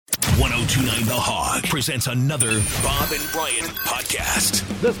1029 The Hog presents another Bob and Brian podcast.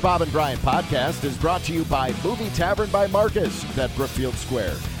 This Bob and Brian podcast is brought to you by Movie Tavern by Marcus at Brookfield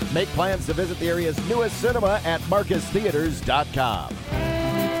Square. Make plans to visit the area's newest cinema at marcustheaters.com.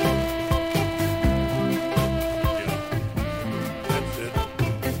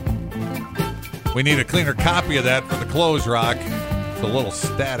 We need a cleaner copy of that for the close, Rock. It's a little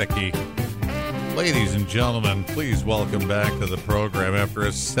staticky. Ladies and gentlemen, please welcome back to the program after a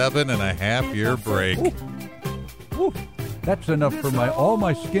 7.5-year break. Ooh, that's enough for all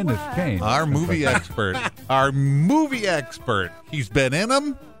my skin is changed. Our movie expert. He's been in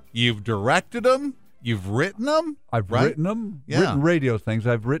them. You've directed them. You've written them. I've written them. Yeah. Written radio things.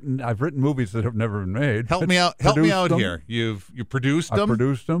 I've written movies that have never been made. Help me out here. You produced them. I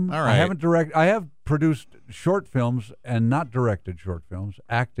produced them. All right. I have produced short films and not directed short films.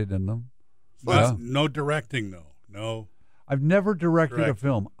 Acted in them. Well, no directing, though. No. I've never directed a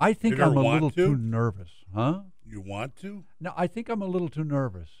film. I think I'm a little too nervous. Huh? You want to? No, I think I'm a little too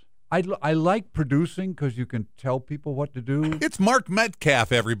nervous. I like producing because you can tell people what to do. It's Mark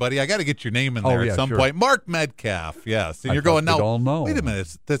Metcalf, everybody. I got to get your name in there at some sure. point. Mark Metcalf, yes. And you're going, now, wait a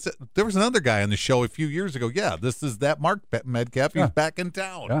minute. There was another guy on the show a few years ago. Yeah, this is that Mark Metcalf. He's back in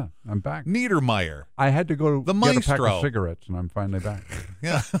town. Yeah, I'm back. Niedermeyer. I had to go the get maestro. a pack of cigarettes, and I'm finally back.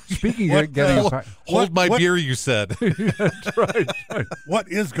 Yeah. Speaking of getting a pack. Hold my beer, you said. That's right.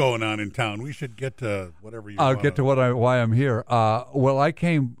 What is going on in town? We should get to whatever you I'll get to why I'm here. Well, I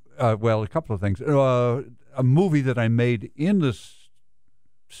came... a couple of things. A movie that I made in this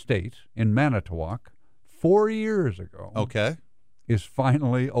state, in Manitowoc, 4 years ago. Okay. Is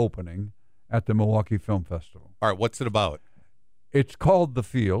finally opening at the Milwaukee Film Festival. All right, what's it about? It's called The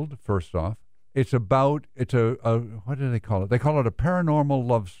Field, first off. It's a what do they call it? They call it a paranormal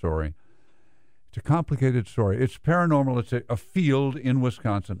love story. It's a complicated story. It's paranormal. It's a field in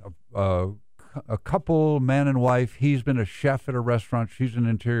Wisconsin. A couple, man and wife. He's been a chef at a restaurant. She's an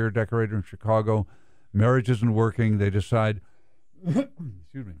interior decorator in Chicago. Marriage isn't working. They decide,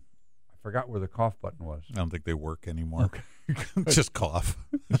 excuse me, I forgot where the cough button was. I don't think they work anymore. Okay. Just cough.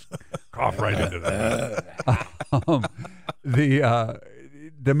 Cough right into that.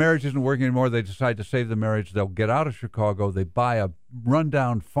 The marriage isn't working anymore. They decide to save the marriage. They'll get out of Chicago. They buy a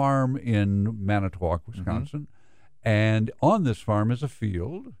rundown farm in Manitowoc, Wisconsin. Mm-hmm. And on this farm is a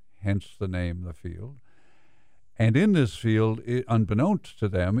field, hence the name The Field. And in this field, unbeknownst to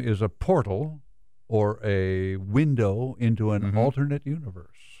them, is a portal or a window into an alternate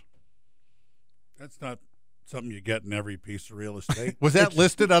universe. That's not something you get in every piece of real estate. Was that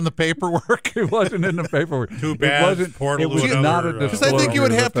listed on the paperwork? It wasn't in the paperwork. Too bad. It was not a disclosure. Because I think you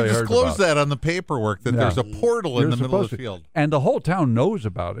would have to disclose that on the paperwork, that there's a portal in the middle of the field. And the whole town knows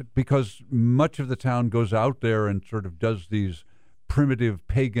about it because much of the town goes out there and sort of does these primitive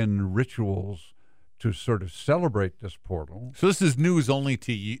pagan rituals to sort of celebrate this portal. So this is news only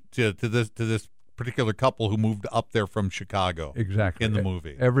to this particular couple who moved up there from Chicago. Exactly. In the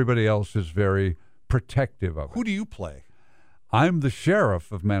movie. Everybody else is very protective of it. Who do you play? I'm the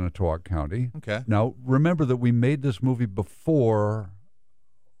sheriff of Manitowoc County. Okay. Now, remember that we made this movie before,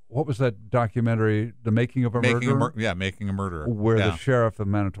 what was that documentary, The Making of a Murderer? Making a Murderer. Where the sheriff of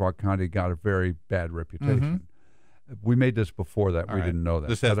Manitowoc County got a very bad reputation. Mm-hmm. We made this before that. We didn't know that.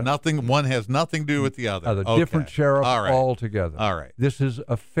 This has nothing. One has nothing to do with the other. Different sheriff altogether. All right. This is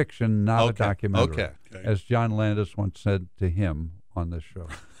a fiction, not a documentary. Okay. As John Landis once said to him on this show.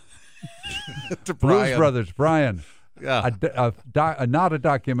 To Blues Brothers, Brian. Yeah. Not a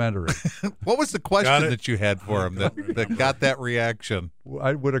documentary. What was the question that you had for him that got that reaction?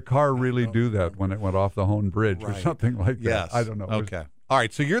 Would a car really do that when it went off the Hone Bridge or something like that? Yes. I don't know. Okay. All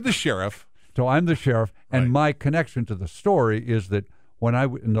right. So you're the sheriff. So I'm the sheriff, and my connection to the story is that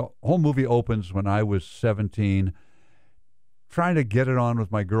and the whole movie opens when I was 17, trying to get it on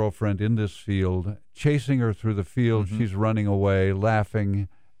with my girlfriend in this field, chasing her through the field. Mm-hmm. She's running away, laughing,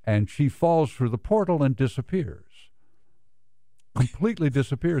 and she falls through the portal and disappears. Completely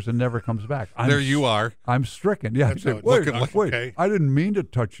disappears and never comes back. There you are. I'm stricken. Yeah. Wait, I didn't mean to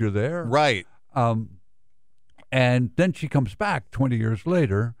touch you there. Right. And then she comes back 20 years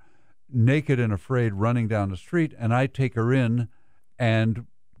later, naked and afraid, running down the street, and I take her in and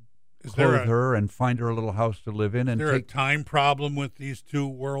clothe her and find her a little house to live in. Is there a time problem with these two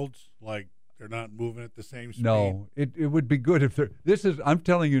worlds? Like they're not moving at the same speed? No, it would be good if I'm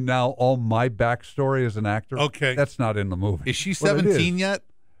telling you now all my backstory as an actor. Okay. That's not in the movie. Is she 17 yet?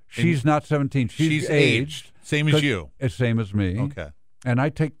 She's not 17. She's aged. Same as you. It's same as me. Okay. And I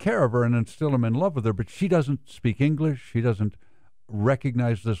take care of her and still am in love with her, but she doesn't speak English. She doesn't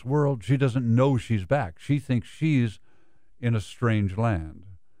recognize this world. She doesn't know she's back. She thinks she's in a strange land.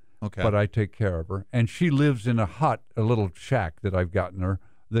 Okay. but I take care of her. And she lives in a hut, a little shack that I've gotten her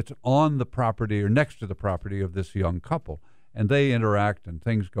that's on the property or next to the property of this young couple. And they interact and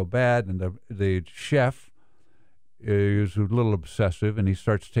things go bad. And the chef is a little obsessive and he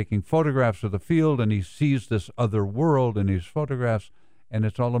starts taking photographs of the field and he sees this other world in these photographs. And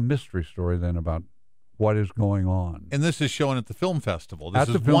it's all a mystery story then about what is going on. And this is showing at the film festival. This At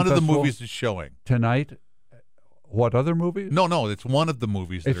the is film one of the festival. movies that's showing. Tonight, what other movies? No, it's one of the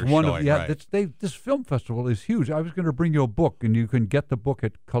movies that It's are one showing. of yeah. Right. This film festival is huge. I was going to bring you a book, and you can get the book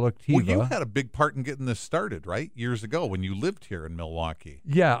at Collectiva. Well, you had a big part in getting this started, right? Years ago when you lived here in Milwaukee.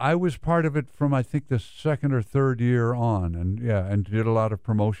 Yeah, I was part of it from I think the second or third year on, and did a lot of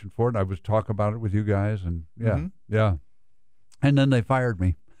promotion for it. I was talk about it with you guys, and yeah, and then they fired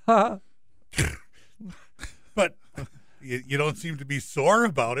me. But you don't seem to be sore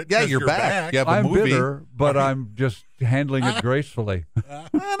about it. Yeah, 'cause you're back. You have a I'm movie. bitter, but I'm just handling it gracefully.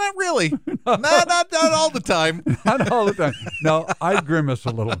 Not really. not all the time. Not all the time. No, I grimace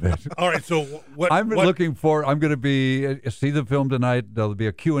a little bit. All right, so what? I'm what, looking for. I'm going to be see the film tonight. There'll be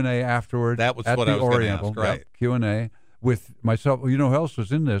a Q&A afterward. That was at what the I was gonna Oriental. ask, right. Yep, Q&A with myself. You know who else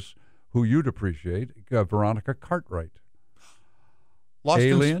was in this? Who you'd appreciate? Veronica Cartwright. Lost in-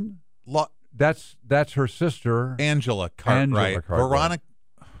 Alien. That's her sister. Angela Cartwright. Angela Cartwright.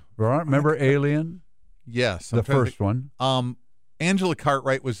 Remember Alien? Yes. The first one. Angela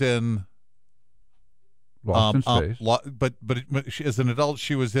Cartwright was in Lost in Space. but as an adult,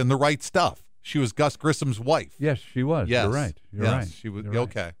 she was in The Right Stuff. She was Gus Grissom's wife. Yes, she was. Yes. You're right. You're yes, right. she was. You're right.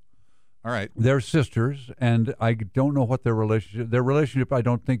 Okay. All right. They're sisters, and I don't know what their relationship. Their relationship, I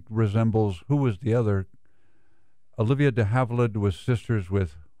don't think, resembles. Who was the other? Olivia de Havilland was sisters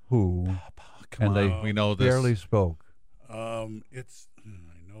with who? Come on, we know this. Barely spoke. It's.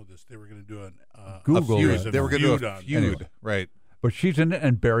 I know this. They were going to do Google a feud. it. They were going to do a on feud, this. right? But she's in it,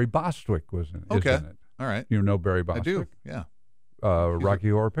 and Barry Bostwick was in it. Okay. Is in it. All right. You know Barry I Bostwick? do. Yeah. Rocky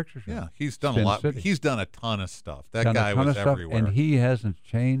Horror Picture Show. Yeah. He's done Spin a lot. City. He's done a ton of stuff. That Done a guy ton was of stuff, everywhere. and he hasn't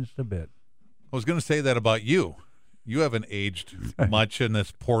changed a bit. I was going to say that about you. You haven't aged much in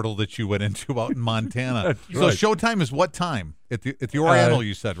this portal that you went into out in Montana. That's so right. showtime is what time? At the Oriental,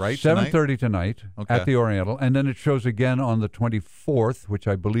 you said, right? 7:30 tonight Okay. at the Oriental, and then it shows again on the 24th, which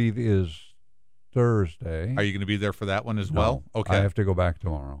I believe is Thursday. Are you going to be there for that one as No, well? Okay. I have to go back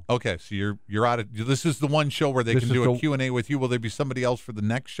tomorrow. Okay, so you're out of. This is the one show where they This can is do a the- Q&A with you. Will there be somebody else for the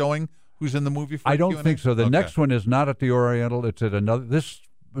next showing who's in the movie for I a don't Q&A? think so. The Okay. next one is not at the Oriental. It's at another.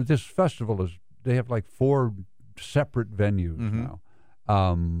 This festival is. They have like 4 separate venues Mhm. now.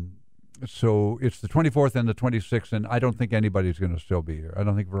 So it's the 24th and the 26th, and I don't think anybody's going to still be here. I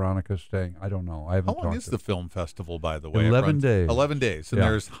don't think Veronica's staying. I don't know. I haven't How long talked is to the her. film festival, by the way? 11 days. 11 days. And Yeah.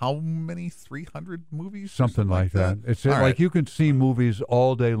 there's how many? 300 movies? or Something like that. It's All like right. you can see movies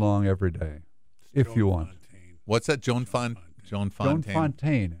all day long, every day, if Joan you want. Fontaine. What's that? Joan Fontaine Joan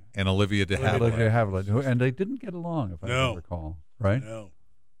Fontaine, and Olivia de Havilland. Olivia Havilland, and they didn't get along, if I No. can recall. Right? No,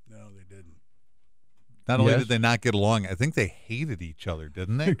 they didn't. Not only Yes. did they not get along, I think they hated each other,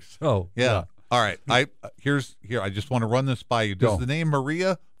 didn't I they? think so. Yeah. All right. I just want to run this by you. Does Go. the name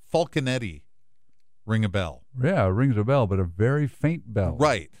Maria Falconetti ring a bell? Yeah, it rings a bell, but a very faint bell.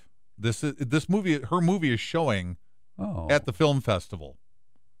 Right. This movie, her movie is showing Oh. at the film festival.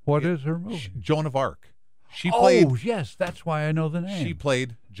 What is her movie? Joan of Arc. She Oh, played. yes, that's why I know the name. She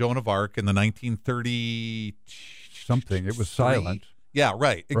played Joan of Arc in the 1930 something. It was silent. Yeah.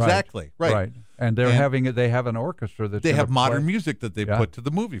 Right. Exactly. Right. And they're And having it. They have an orchestra that They have modern music that they Yeah. put to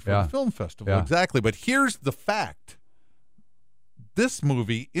the movie for Yeah. the film festival. Yeah. Exactly. But here's the fact. This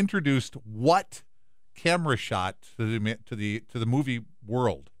movie introduced what camera shot to the movie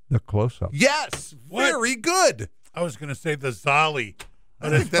world? The close up. Yes, What? very good. I was going to say the Zolly. I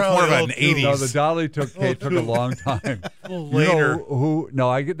think that's more of an 80s. No, the dolly took a long time. A little You know later. who?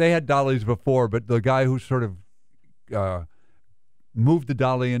 No, they had dollies before, but the guy who sort of moved the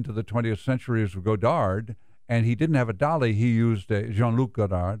dolly into the 20th century was Godard, and he didn't have a dolly. He used Jean-Luc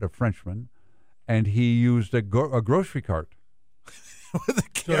Godard, a Frenchman, and he used a grocery cart.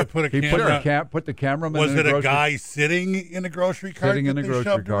 So I put a He camera. put the cameraman Was in it a a grocery guy sitting in a grocery cart? sitting in that a they grocery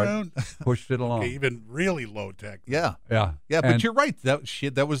shoved cart, around? pushed it along. Okay, even really low tech. Yeah. Yeah, Yeah, but And- you're right.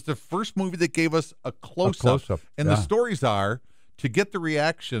 That was the first movie that gave us a close-up. close-up, And yeah. the stories are, to get the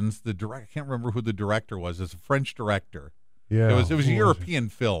reactions, I can't remember who the director was. It's a French director. Yeah, It was who a was it? European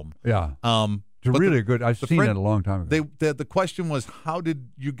film. Yeah, But it's really good. I've the seen French- it a long time ago. the question was, how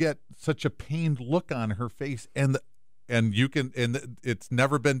did you get such a pained look on her face? And it's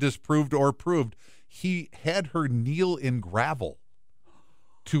never been disproved or proved. He had her kneel in gravel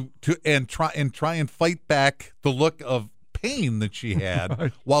to try and fight back the look of pain that she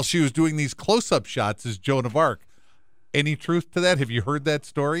had while she was doing these close-up shots as Joan of Arc. Any truth to that? Have you heard that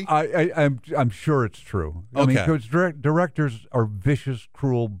story? I'm sure it's true. I mean, Okay. because directors are vicious,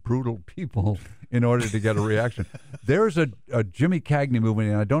 cruel, brutal people in order to get a reaction. There's a Jimmy Cagney movie,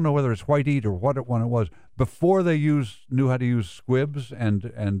 and I don't know whether it's White Heat or what one it was, before they knew how to use squibs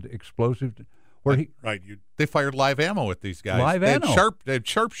and explosives, where he Right. They fired live ammo at these guys. Live they ammo. They had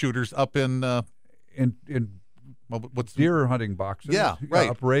sharpshooters up in what's deer hunting boxes, Yeah, right.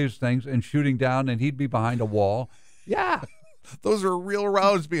 upraised things, and shooting down, and he'd be behind a wall. Yeah. Those are real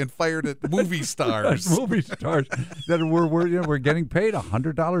rounds being fired at movie stars. Movie stars that were getting paid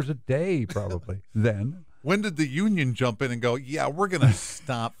 $100 a day probably then. When did the union jump in and go, yeah, we're going to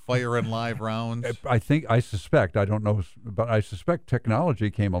stop firing live rounds? I suspect, I don't know, but I suspect technology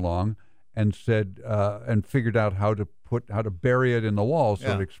came along and said and figured out how to bury it in the wall so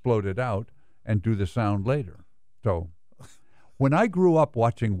Yeah. it exploded out and do the sound later. So when I grew up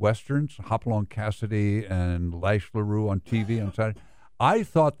watching Westerns, Hopalong Cassidy and Lash LaRue on TV on Saturday, I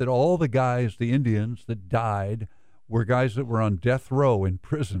thought that all the guys, the Indians that died, were guys that were on death row in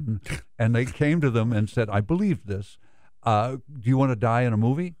prison, and they came to them and said, I believe this. Do you want to die in a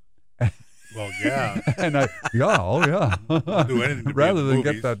movie? Well, yeah. And oh yeah. Do anything to be Rather in than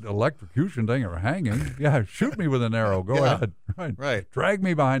movies. get that electrocution thing or hanging, yeah, shoot me with an arrow. Go Yeah. ahead. Right. Right. Drag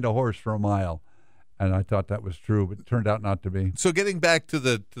me behind a horse for a mile. And I thought that was true, but it turned out not to be. So getting back to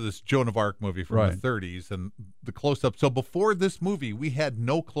this Joan of Arc movie from Right. the 30s and the close-up. So before this movie, we had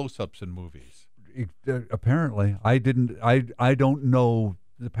no close-ups in movies. Apparently, I didn't. I don't know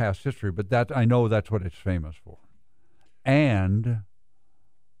the past history, but that I know that's what it's famous for. And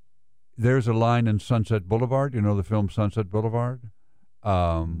there's a line in Sunset Boulevard. You know the film Sunset Boulevard.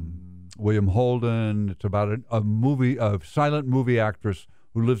 William Holden. It's about a silent movie actress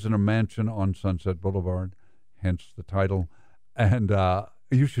who lives in a mansion on Sunset Boulevard, hence the title. And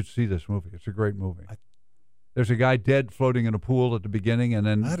you should see this movie. It's a great movie. There's a guy dead floating in a pool at the beginning, and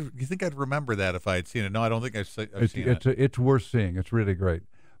then You think I'd remember that if I had seen it? No, I don't think I've seen it. it's worth seeing. It's really great.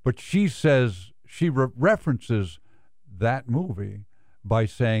 But she says she references that movie by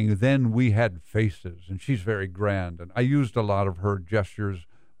saying, "Then we had faces," and she's very grand. And I used a lot of her gestures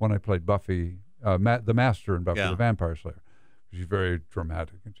when I played Buffy, the Master in Buffy Yeah. the Vampire Slayer. She's very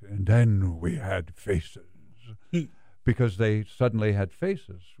dramatic, and then we had faces because they suddenly had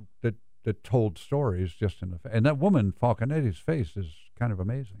faces that told stories just in the and that woman Falconetti's face is kind of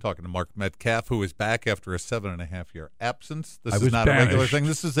amazing. Talking to Mark Metcalf, who is back after a 7.5-year absence. This I is was not a regular banished. thing.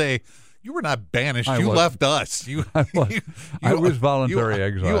 This is you were not banished. I You was. left us. I was voluntary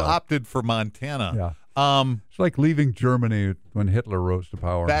exile. You opted for Montana. Yeah. It's like leaving Germany when Hitler rose to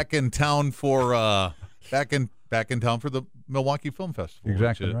power. Back in town for the Milwaukee Film Festival,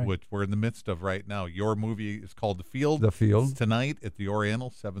 Exactly right. which we're in the midst of right now. Your movie is called The Field. The Field. It's tonight at the Oriental,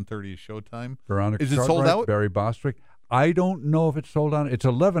 7:30 is showtime. Veronica Is it sold Cartwright, out? Barry Bostwick. I don't know if it's sold out. It's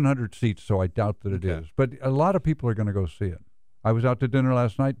 1,100 seats, so I doubt that it Okay. is. But a lot of people are going to go see it. I was out to dinner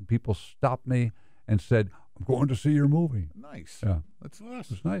last night, and people stopped me and said, "I'm going to see your movie." Nice. Yeah, That's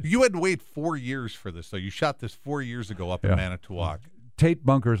it's nice. You had to wait 4 years for this, though. You shot this 4 years ago up in Yeah. Manitowoc. Tate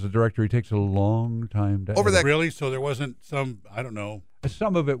Bunker is the director. He takes a long time to Over edit. that- Really? So there wasn't some, I don't know.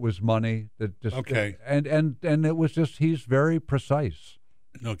 Some of it was money. That just Okay. and it was just he's very precise.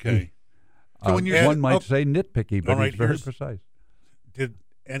 Okay. So when you- one might say nitpicky, but All right, he's very here's- precise.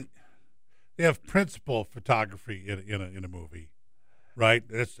 And they have principal photography in a movie, right?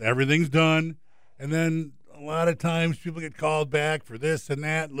 Everything's done, and then a lot of times people get called back for this and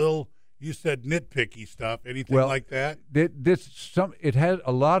that little. You said nitpicky stuff. Anything like that? It had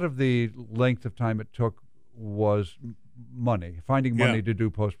a lot of the length of time it took was money, finding money Yeah. to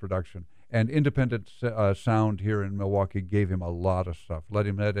do post production, and independent sound here in Milwaukee gave him a lot of stuff. Let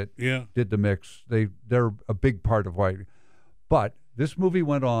him edit, Yeah. did the mix. They're a big part of why. But this movie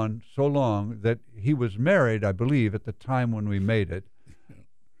went on so long that he was married, I believe, at the time when we made it.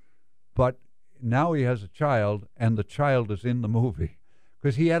 But now he has a child, and the child is in the movie.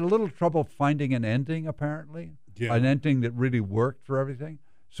 Because he had a little trouble finding an ending, apparently, Yeah. an ending that really worked for everything.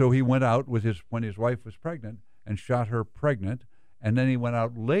 So he went out when his wife was pregnant and shot her pregnant, and then he went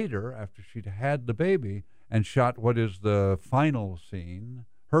out later after she'd had the baby and shot what is the final scene.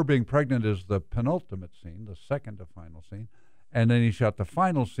 Her being pregnant is the penultimate scene, the second to final scene, and then he shot the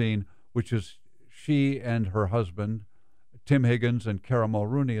final scene, which is she and her husband, Tim Higgins, and Cara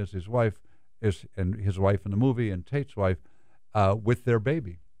Mulrooney as his wife, and his wife in the movie, and Tate's wife. With their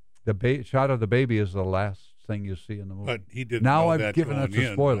baby. The shot of the baby is the last thing you see in the movie. But he didn't now know I've that given going us a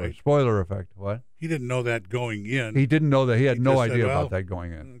in, spoiler. right? Spoiler effect. What? He didn't know that going in. He didn't know that. He had He no just said, idea well, about that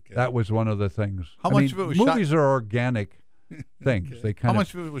going in. okay. That was one of the things. How I much mean, of it was movies are organic. things. They kind How of.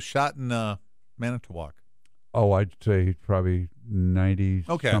 much of it was shot in Manitowoc? Oh, I'd say probably 90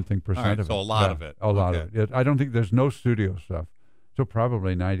 something percent All right, of it. so a lot of it. A lot of it. I don't think there's no studio stuff. So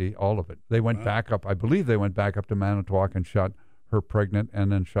probably 90, all of it. They went back up. I believe they went back up to Manitowoc and shot her pregnant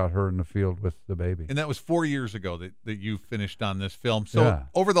and then shot her in the field with the baby. And that was 4 years ago that you finished on this film. So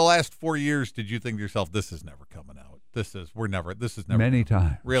over the last 4 years, did you think to yourself, this is never coming out? This is never. Many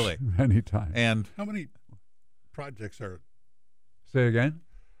times. Really? Many times. And how many projects are? Say again?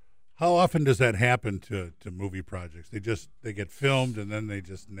 How often does that happen to movie projects? They get filmed and then they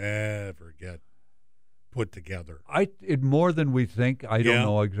just never get put together. It more than we think. I don't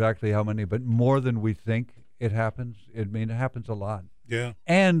know exactly how many, but more than we think it happens. It happens a lot. Yeah.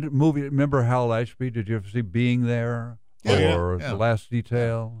 And remember Hal Ashby? Did you ever see Being There? Or The Last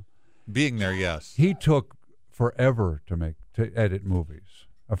Detail? Being There, yes. He took forever to edit movies.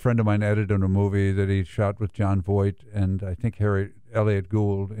 A friend of mine edited a movie that he shot with John Voight and I think Elliott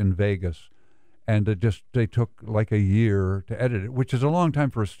Gould in Vegas. And they took like a year to edit it, which is a long time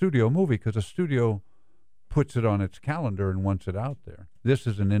for a studio movie because a studio puts it on its calendar and wants it out there. This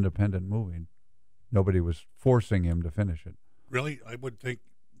is an independent movie. Nobody was forcing him to finish it. Really? I would think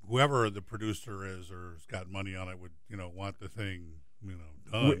whoever the producer is or has got money on it would, want the thing,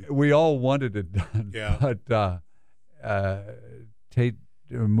 done. We all wanted it done. Yeah. But Tate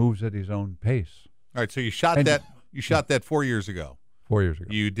moves at his own pace. All right, so you shot that 4 years ago. 4 years ago.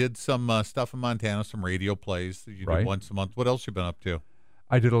 You did some stuff in Montana, some radio plays that you did once a month. What else you been up to?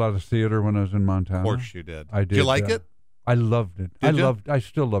 I did a lot of theater when I was in Montana. Of course you did. I did. Did you like it? I loved it. I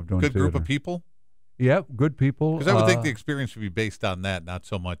still love doing good theater. Group of people? Yeah, good people. Because I would think the experience would be based on that, not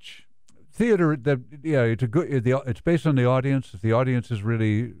so much theater. It's based on the audience. If the audience is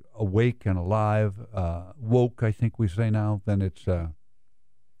really awake and alive, woke, I think we say now, then it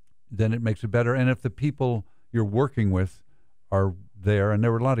makes it better. And if the people you're working with are there, and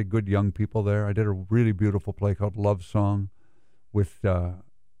there were a lot of good young people there. I did a really beautiful play called Love Song with,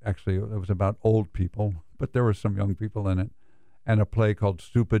 actually, it was about old people, but there were some young people in it, and a play called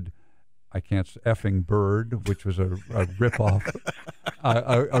Stupid, effing Bird, which was a ripoff,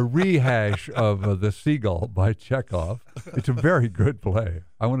 a rehash of The Seagull by Chekhov. It's a very good play.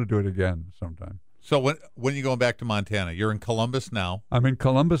 I want to do it again sometime. So when are you going back to Montana? You're in Columbus now. I'm in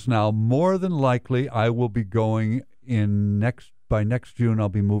Columbus now. More than likely, I will be going by next June. I'll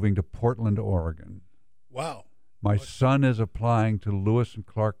be moving to Portland, Oregon. Wow. My son is applying to Lewis and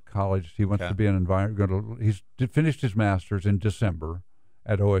Clark College. He wants to be an environment. He's finished his master's in December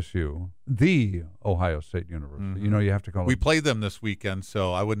at OSU, the Ohio State University. Mm-hmm. You have to call it. We played them this weekend,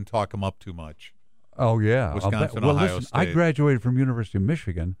 so I wouldn't talk them up too much. Oh yeah, Wisconsin, Ohio State. I graduated from University of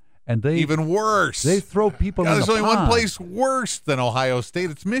Michigan. And even worse. They throw people in the There's only pond. one place worse than Ohio State.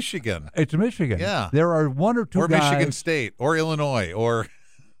 It's Michigan. It's Michigan. Yeah. There are one or two or guys. Or Michigan State. Or Illinois. Or.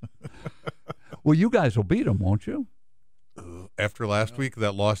 Well, you guys will beat them, won't you? After last week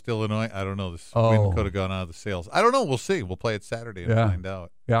that lost Illinois, I don't know. This win could have gone out of the sales. I don't know. We'll see. We'll play it Saturday and find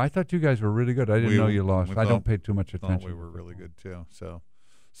out. Yeah, I thought you guys were really good. I didn't know you lost. I don't pay too much attention. We were really good, too.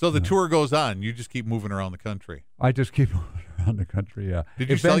 So the tour goes on. You just keep moving around the country. I just keep moving around the country, yeah. Did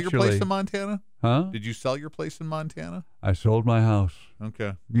you sell your place in Montana? Huh? Did you sell your place in Montana? I sold my house.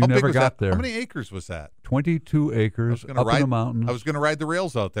 Okay. You never got there. How many acres was that? 22 acres up in the mountains. I was going to ride the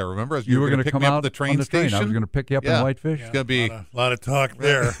rails out there, remember? You were going to come out of the train station. I was going to pick you up in Whitefish. It's going to be a lot of talk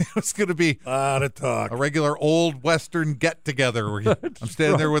there. It's going to be a lot of talk. A regular old Western get-together. I'm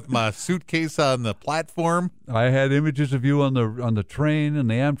standing there with my suitcase on the platform. I had images of you on the train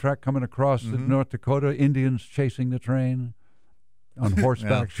and the Amtrak coming across North Dakota, Indians chasing the train on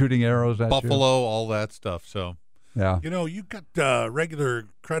horseback, shooting arrows at Buffalo, you. all that stuff. So, yeah. You got regular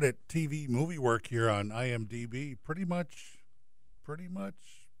credit TV movie work here on IMDb. Pretty much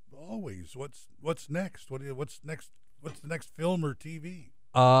always. What's next? What's next? What's the next film or TV?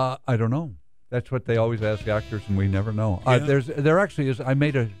 I don't know. That's what they always ask actors, and we never know. Yeah. There actually is. I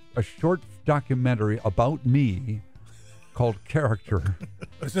made a short documentary about me called Character.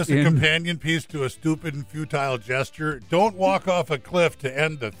 Is this a companion piece to a stupid and futile gesture? Don't walk off a cliff to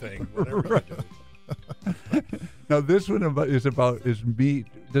end the thing. Right. Now, this one is me,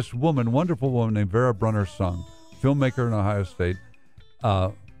 this woman, wonderful woman named Vera Brunner-Sung, filmmaker in Ohio State,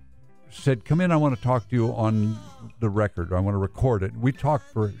 said, come in, I want to talk to you on the record. I want to record it.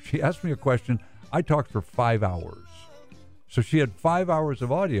 She asked me a question. I talked for 5 hours. So she had 5 hours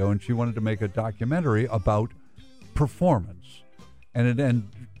of audio, and she wanted to make a documentary about performance. And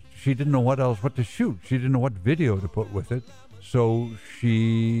she didn't know what to shoot. She didn't know what video to put with it. So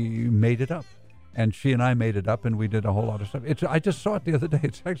she made it up. and she and I made it up, and we did a whole lot of stuff. I just saw it the other day.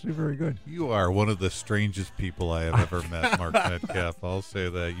 It's actually very good. You are one of the strangest people I have ever met, Mark Metcalf. I'll say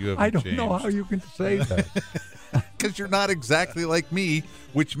that. You haven't I don't changed. know how you can say that. Because you're not exactly like me,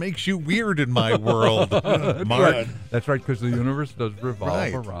 which makes you weird in my world, Mark. That's right, because the universe does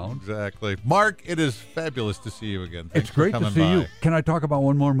revolve around. Exactly. Mark, it is fabulous to see you again. Thanks It's great for to coming see by. you. Can I talk about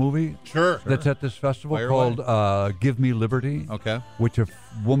one more movie? Sure. That's at this festival Fire called Give Me Liberty. Okay. Which a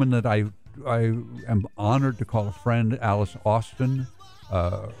woman that I am honored to call a friend, Alice Austin,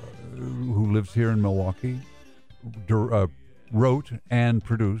 who lives here in Milwaukee, wrote and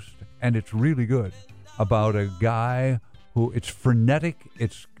produced, and it's really good, about a guy who, it's frenetic,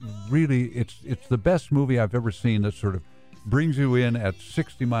 it's the best movie I've ever seen that sort of brings you in at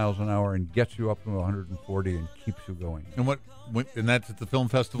 60 miles an hour and gets you up to 140 and keeps you going. And that's at the film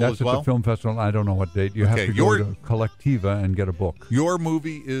festival That's as well? at the film festival. I don't know what date. You have to go to Collectiva and get a book. Your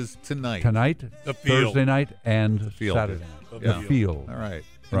movie is tonight. Tonight, The Field. Thursday night, and Field. Saturday night. Yeah. The Field. All right. Right.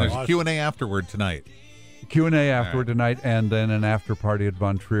 And there's a Q&A afterward tonight. Q&A afterward tonight, and then an after party at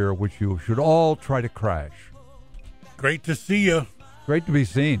Von Trier, which you should all try to crash. Great to see you. Great to be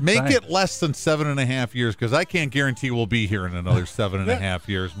seen. Make Thanks. it less than 7.5 years, because I can't guarantee we'll be here in another 7.5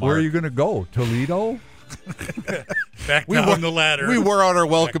 years, Mark. Where are you going to go? Toledo? Back down the ladder. We were on our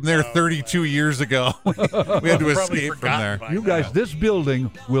welcome there 32 years ago. We had to escape from there. You guys, this building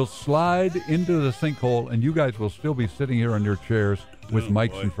will slide into the sinkhole, and you guys will still be sitting here on your chairs with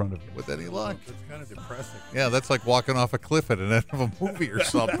mics in front of you. With any luck. It's kind of depressing. Yeah, that's like walking off a cliff at an end of a movie or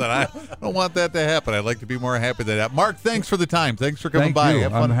something. I don't want that to happen. I'd like to be more happy than that. Mark, thanks for the time. Thanks for coming Thank by. you.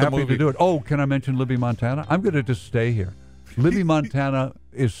 Have fun I'm at the happy movie. to do it. Oh, can I mention Libby, Montana? I'm going to just stay here. Libby, Montana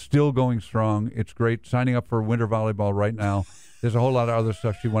is still going strong. It's great. Signing up for winter volleyball right now. There's a whole lot of other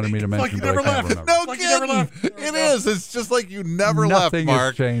stuff she wanted me to mention, you but never I can't left. remember. No Like you never kidding. left. It is. It's just like you never left, Nothing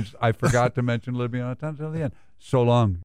Mark. has changed. I forgot to mention Libby, Montana until the end. So long.